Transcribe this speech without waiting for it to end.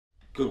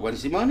Good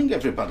Wednesday morning,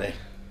 everybody.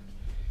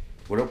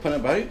 We're up and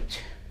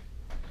about.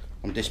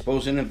 I'm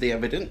disposing of the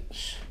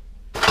evidence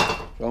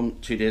from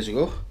 2 days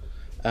ago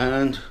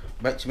and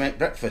about to make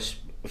breakfast.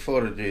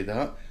 Before I do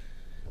that,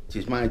 it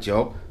is my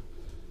job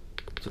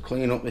to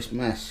clean up this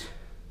mess.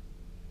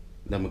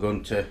 Then we're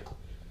going to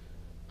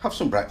have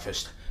some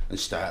breakfast and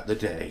start the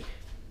day.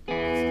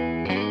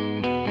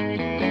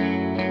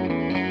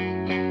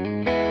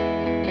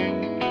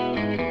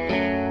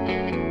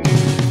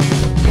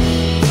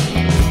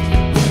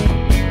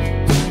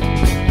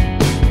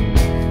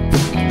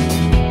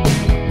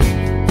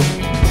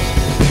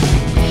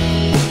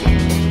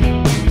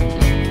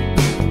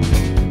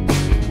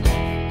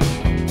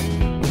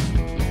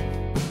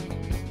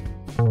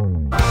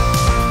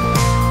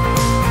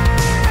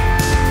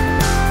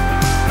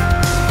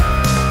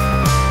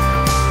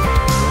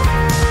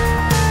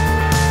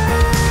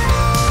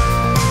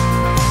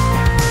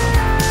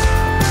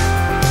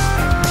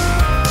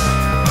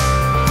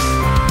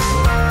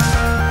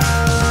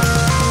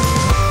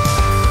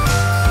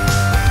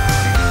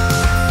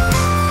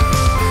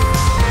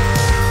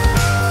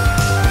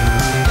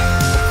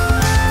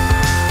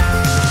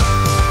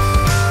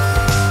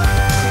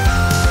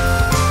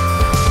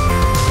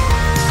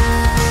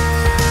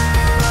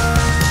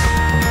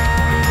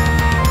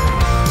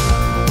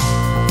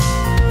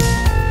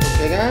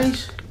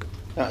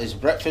 That is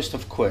breakfast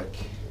of quick.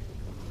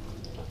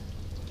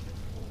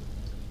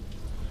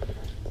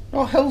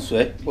 Not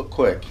healthy, but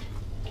quick.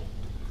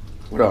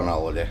 We're on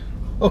holiday.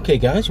 Okay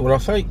guys, we're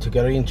off out to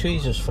Gary and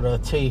Theresa's for our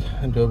tea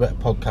and do a bit of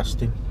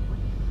podcasting.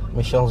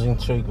 Michelle's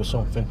intrigued with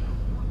something.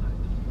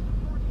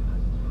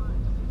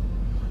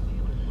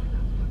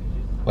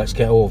 Let's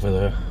get over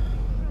there.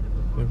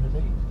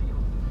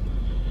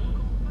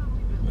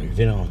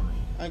 Moving on.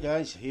 Hi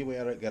guys, here we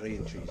are at Gary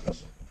and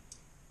Theresa's.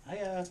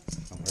 Hiya.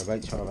 And we're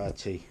about to have our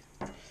tea.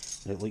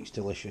 It looks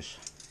delicious.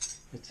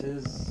 It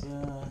is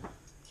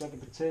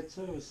jagged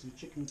potato with some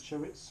chicken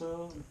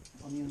chorizo,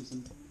 onions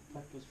and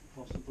peppers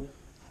possibly.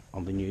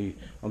 On the new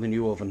oven. On the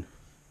new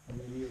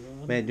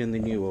oven. Made in the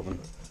new oven.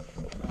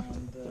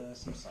 And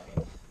some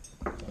salad.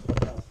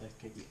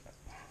 Healthy.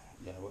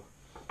 Yeah,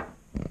 well,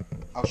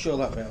 I'll show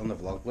that bit on the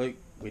vlog. Luke,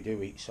 we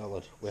do eat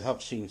salad. We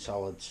have seen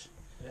salads.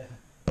 Yeah.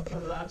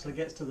 Whether that actually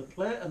gets to the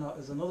plate or not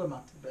is another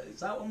matter, but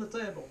it's out on the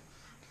table.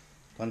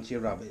 Plenty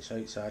of rabbits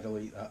outside, I'll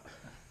eat that.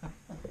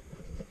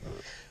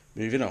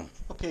 Moving on.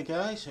 Okay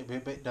guys, it'll be a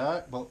bit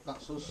dark, but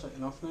that's us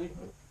setting off now.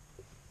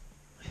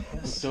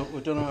 Yes.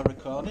 We've done our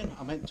recording.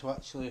 I meant to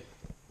actually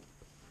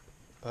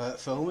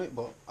film it,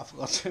 but I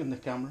forgot to turn the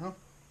camera on.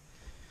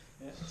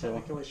 Yes,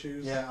 technical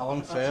issues. Yeah,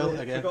 alarm failed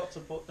again. Forgot to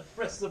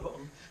press the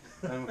button.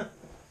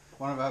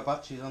 One of our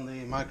batteries on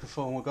the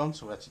microphone were gone,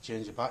 so we had to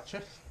change the battery.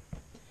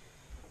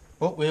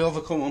 But we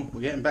overcome them,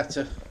 we're getting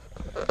better.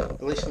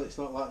 At least it's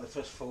not like the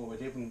first four we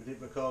didn't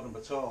record them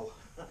at all.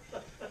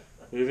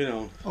 Moving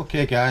on.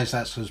 Okay guys,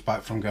 that's us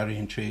back from Gary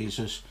and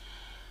Theresa's.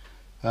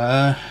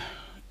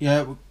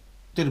 Yeah, we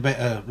did a bit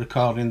of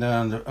recording there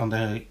on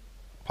the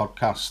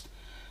podcast.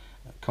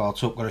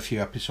 Caught up, got a few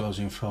episodes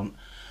in front.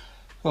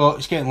 Well,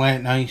 it's getting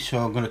late now, so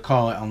I'm going to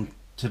call it on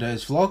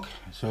today's vlog.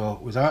 So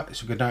with that,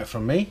 it's a good night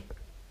from me.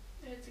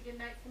 It's a good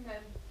night from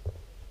them.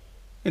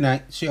 Good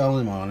night, see you all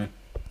in the morning.